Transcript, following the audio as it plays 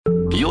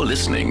You're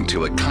listening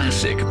to a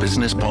classic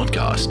business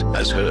podcast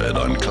as heard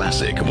on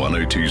Classic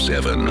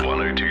 102.7.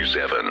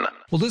 102.7.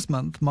 Well, this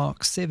month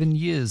marks 7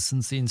 years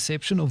since the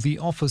inception of the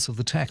Office of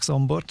the Tax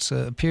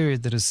Ombud, a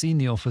period that has seen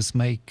the office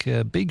make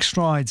big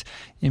strides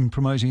in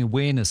promoting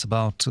awareness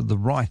about the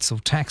rights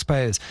of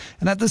taxpayers.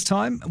 And at this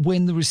time,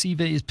 when the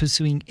receiver is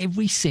pursuing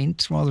every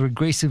cent rather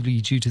aggressively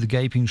due to the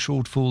gaping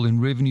shortfall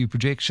in revenue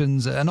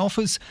projections, an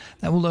office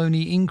that will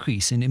only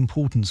increase in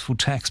importance for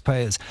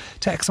taxpayers.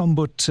 Tax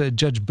Ombud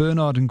Judge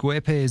Bernard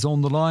Ngoepe is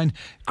on the line.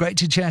 Great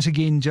to chat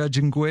again, Judge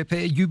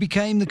Ngoepe. You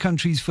became the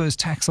country's first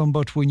tax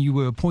ombud when you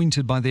were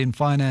appointed by then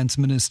Finance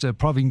Minister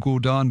Pravin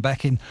Gordhan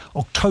back in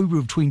October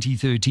of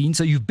 2013.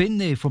 So you've been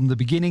there from the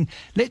beginning.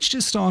 Let's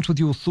just start with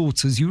your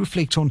thoughts as you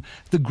reflect on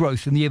the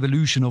growth and the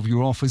evolution of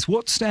your office.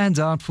 What stands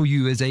out for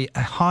you as a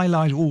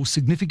highlight or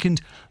significant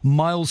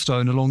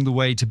milestone along the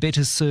way to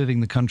better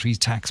serving the country's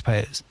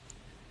taxpayers?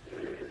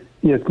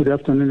 Yes, good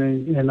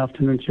afternoon and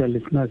afternoon to your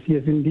listeners.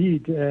 Yes,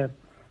 indeed.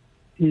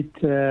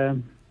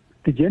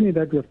 The journey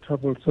that we have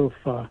traveled so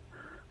far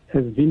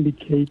has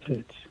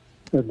vindicated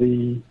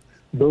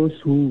those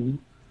who,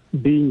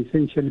 being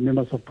essentially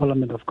members of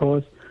parliament, of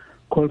course,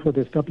 call for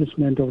the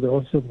establishment of the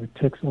Office of the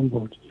Tax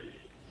Ombud.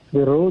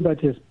 The role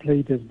that has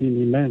played has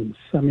been immense.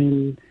 I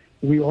mean,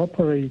 we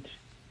operate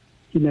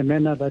in a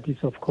manner that is,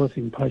 of course,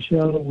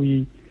 impartial.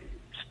 We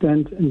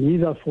stand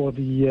neither for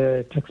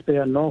the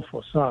taxpayer nor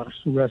for SARS.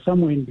 We are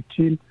somewhere in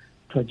between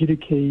to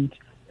adjudicate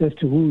as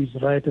to who is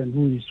right and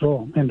who is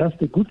wrong. And that's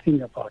the good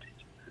thing about it.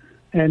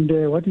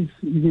 And what is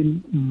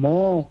even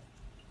more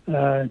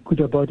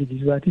good about it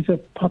is that it's a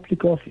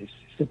public office.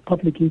 It's a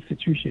public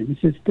institution.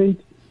 It's a state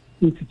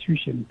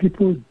institution.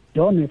 People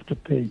don't have to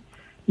pay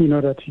in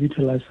order to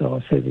utilize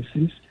our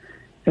services.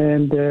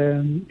 And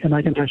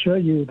I can assure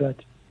you that,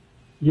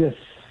 yes,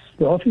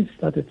 the office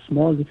started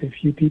small with a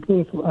few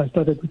people. I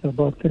started with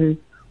about 3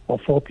 or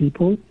 4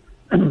 people.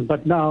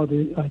 But now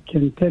I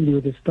can tell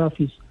you the staff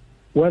is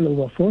well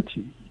over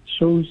 40. It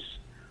shows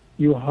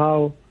you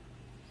how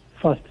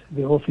fast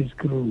the office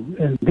grew.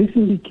 And this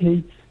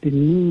indicates the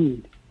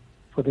need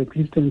for the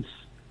existence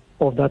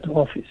of that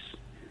office.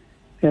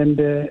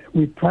 And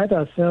we pride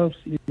ourselves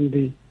in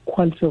the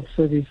quality of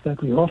service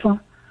that we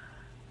offer.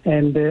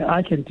 And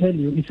I can tell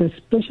you, it's a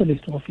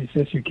specialist office,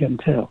 as you can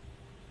tell.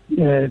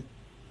 The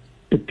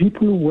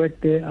people who work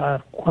there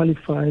are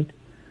qualified,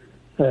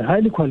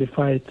 highly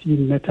qualified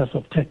in matters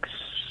of tax,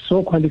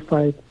 so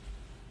qualified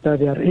that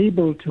they are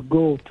able to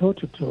go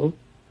toe-to-toe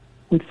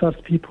with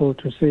such people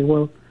to say,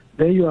 well,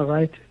 there you are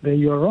right, there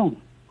you are wrong.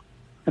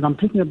 And I'm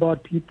talking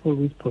about people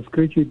with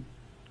postgraduate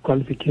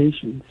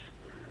qualifications,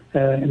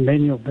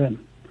 many of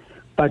them.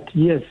 But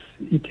yes,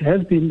 it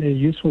has been a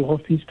useful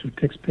office to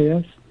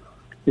taxpayers.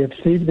 We have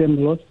saved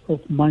them lots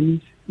of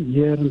money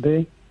here and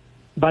there.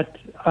 But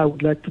I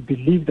would like to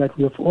believe that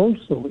we have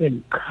also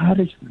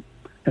encouraged them.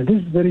 And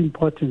this is very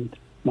important,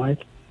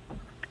 Mike.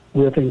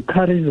 We have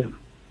encouraged them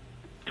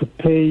to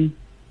pay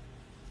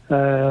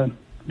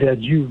their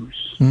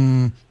dues.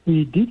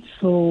 We did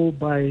so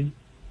by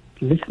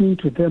listening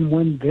to them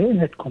when they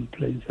had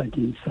complaints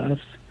against SARS.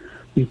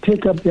 We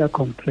take up their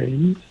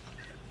complaints,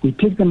 we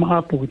take them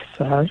up with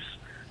SARS,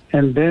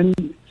 and then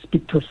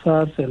speak to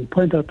SARS and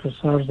point out to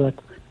SARS that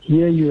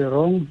here you are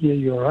wrong, here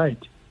you are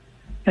right.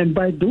 And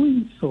by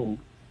doing so,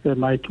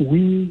 Mike,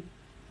 we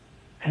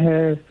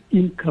have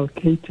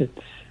inculcated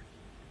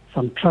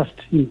some trust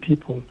in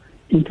people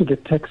into the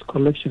tax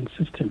collection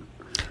system.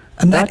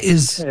 And that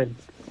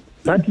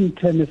in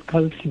turn has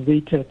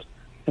cultivated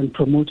and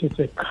promoted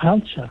a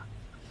culture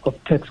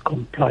of tax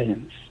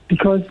compliance,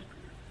 because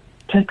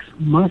tax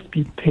must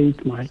be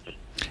paid, Mike.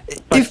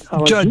 If,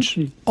 Judge,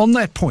 on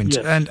that point,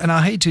 yes. and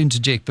I hate to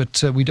interject,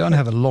 but we don't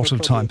have a lot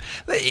of time.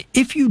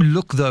 If you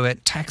look, though,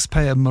 at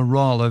taxpayer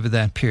morale over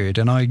that period,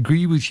 and I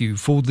agree with you,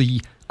 for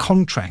the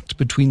contract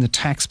between the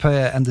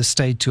taxpayer and the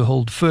state to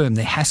hold firm,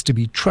 there has to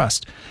be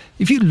trust.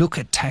 If you look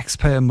at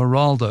taxpayer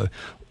morale, though,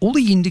 all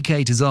the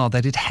indicators are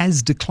that it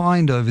has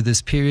declined over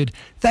this period,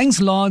 thanks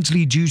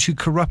largely due to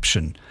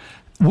corruption,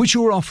 which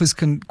your office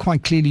can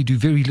quite clearly do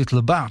very little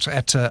about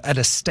at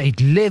a state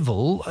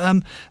level.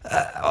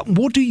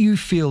 What do you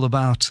feel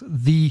about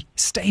the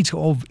state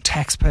of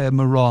taxpayer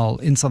morale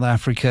in South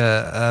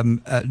Africa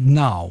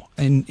now,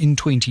 in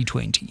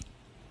 2020?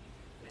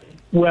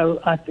 Well,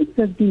 I think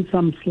there's been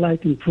some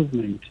slight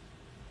improvement,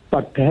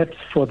 but perhaps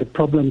for the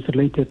problems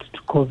related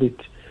to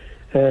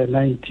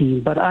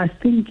COVID-19. But I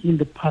think in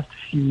the past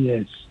few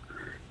years,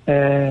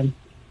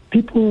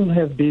 people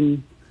have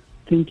been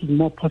thinking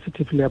more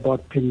positively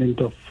about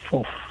payment of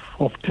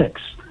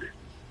tax,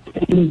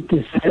 in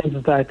the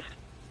sense that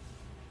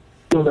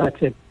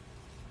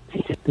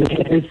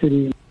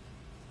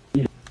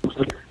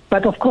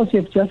but of course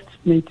you've just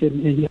made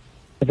a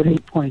very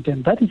point,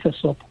 and that is a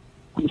sore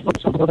point which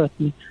also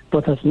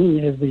bothers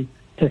me as the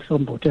tax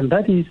ombud, and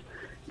that is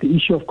the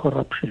issue of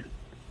corruption.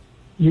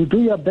 You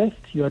do your best,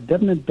 your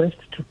definite best,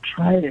 to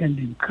try and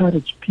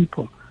encourage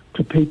people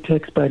to pay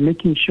tax by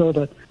making sure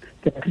that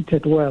they're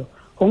treated well,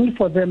 only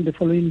for them the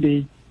following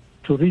day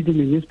to read in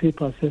the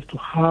newspapers as to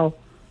how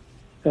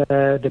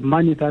the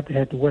money that they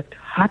had worked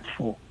hard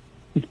for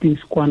is being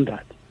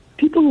squandered.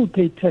 People will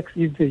pay tax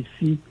if they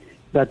see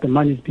that the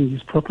money is being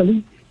used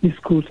properly, if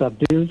schools are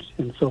built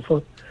and so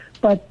forth.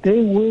 But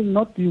they will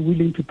not be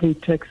willing to pay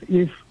tax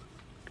if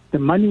the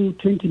money,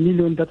 20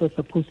 million that was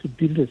supposed to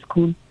build a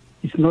school,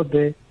 is not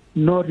there,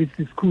 nor is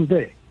the school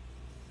there.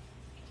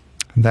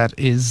 That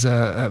is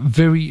a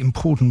very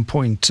important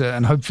point,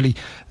 and hopefully,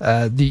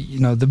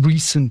 the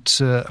recent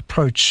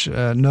approach,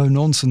 no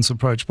nonsense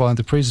approach by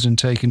the president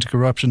taken to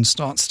corruption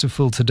starts to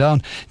filter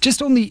down.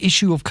 Just on the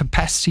issue of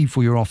capacity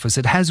for your office,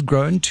 it has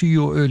grown. To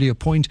your earlier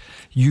point,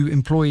 you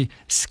employ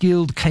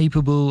skilled,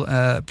 capable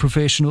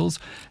professionals.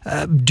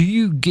 Do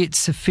you get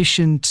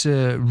sufficient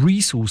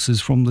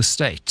resources from the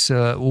state,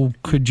 or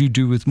could you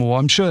do with more?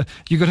 I'm sure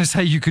you're going to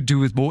say you could do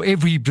with more.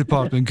 Every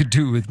department could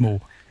do with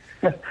more.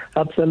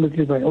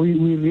 Absolutely right. We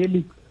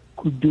really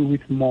could do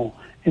with more.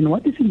 And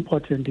what is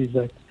important is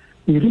that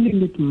we really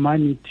need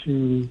money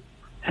to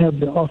have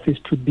the office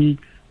to be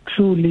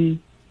truly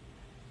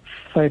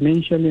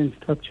financially and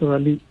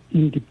structurally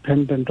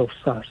independent of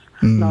SARS.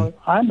 Now,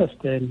 I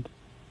understand,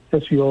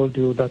 as we all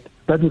do, that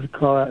will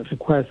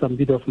require some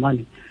bit of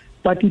money,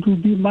 but it will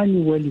be money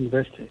well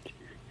invested.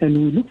 And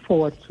we look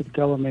forward to the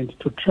government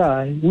to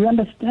try. We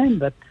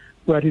understand that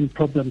we are in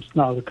problems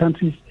now. The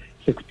country's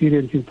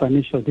experiencing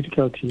financial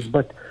difficulties,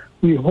 but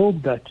we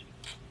hope that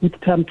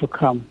with time to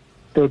come,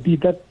 there will be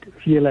that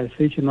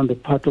realization on the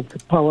part of the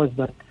powers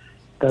that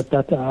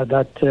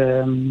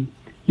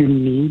you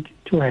need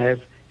to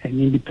have an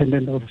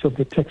independent office of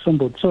the tax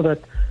ombud, so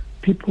that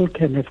people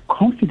can have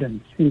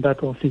confidence in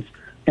that office,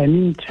 and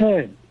in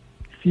turn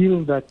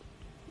feel that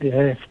they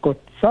have got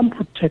some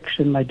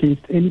protection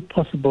against any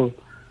possible,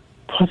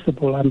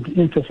 I'm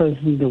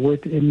emphasizing the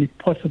word, any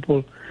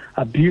possible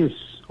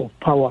abuse of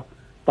power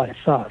by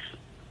SARS.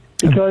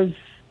 Because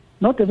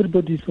not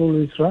everybody is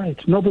always right.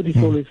 Nobody's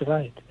always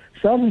right.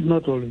 SARS is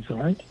not always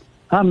right.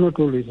 I'm not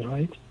always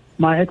right.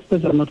 My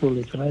experts are not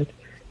always right.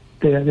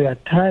 There are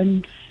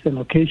times and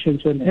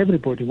occasions when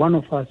everybody, one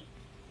of us,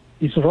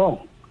 is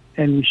wrong.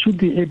 And we should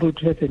be able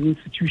to have an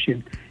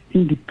institution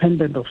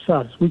independent of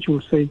SARS, which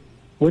will say,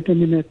 wait a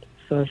minute,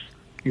 SARS,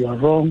 you are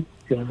wrong,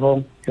 you are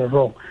wrong, you are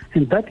wrong.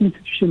 And that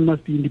institution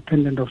must be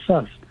independent of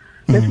SARS.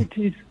 As it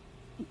is,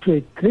 to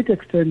a great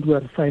extent, we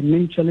are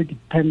financially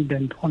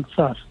dependent on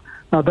SARS.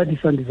 Now, that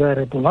is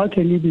undesirable. How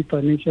can you be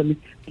financially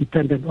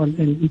dependent on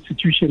an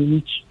institution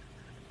which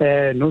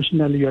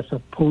notionally you are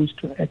supposed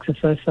to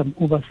exercise some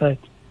oversight?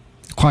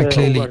 Quite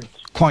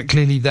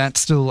clearly, that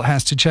still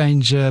has to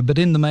change. But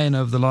in the main,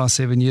 over the last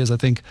 7 years, I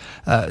think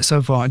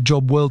so far, a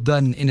job well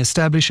done in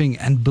establishing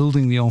and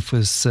building the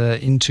office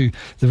into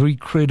the very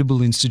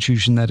credible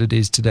institution that it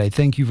is today.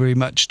 Thank you very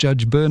much,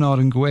 Judge Bernard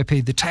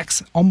Ngoepe, the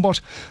Tax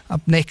Ombud.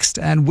 Up next,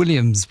 Anne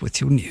Williams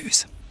with your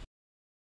news.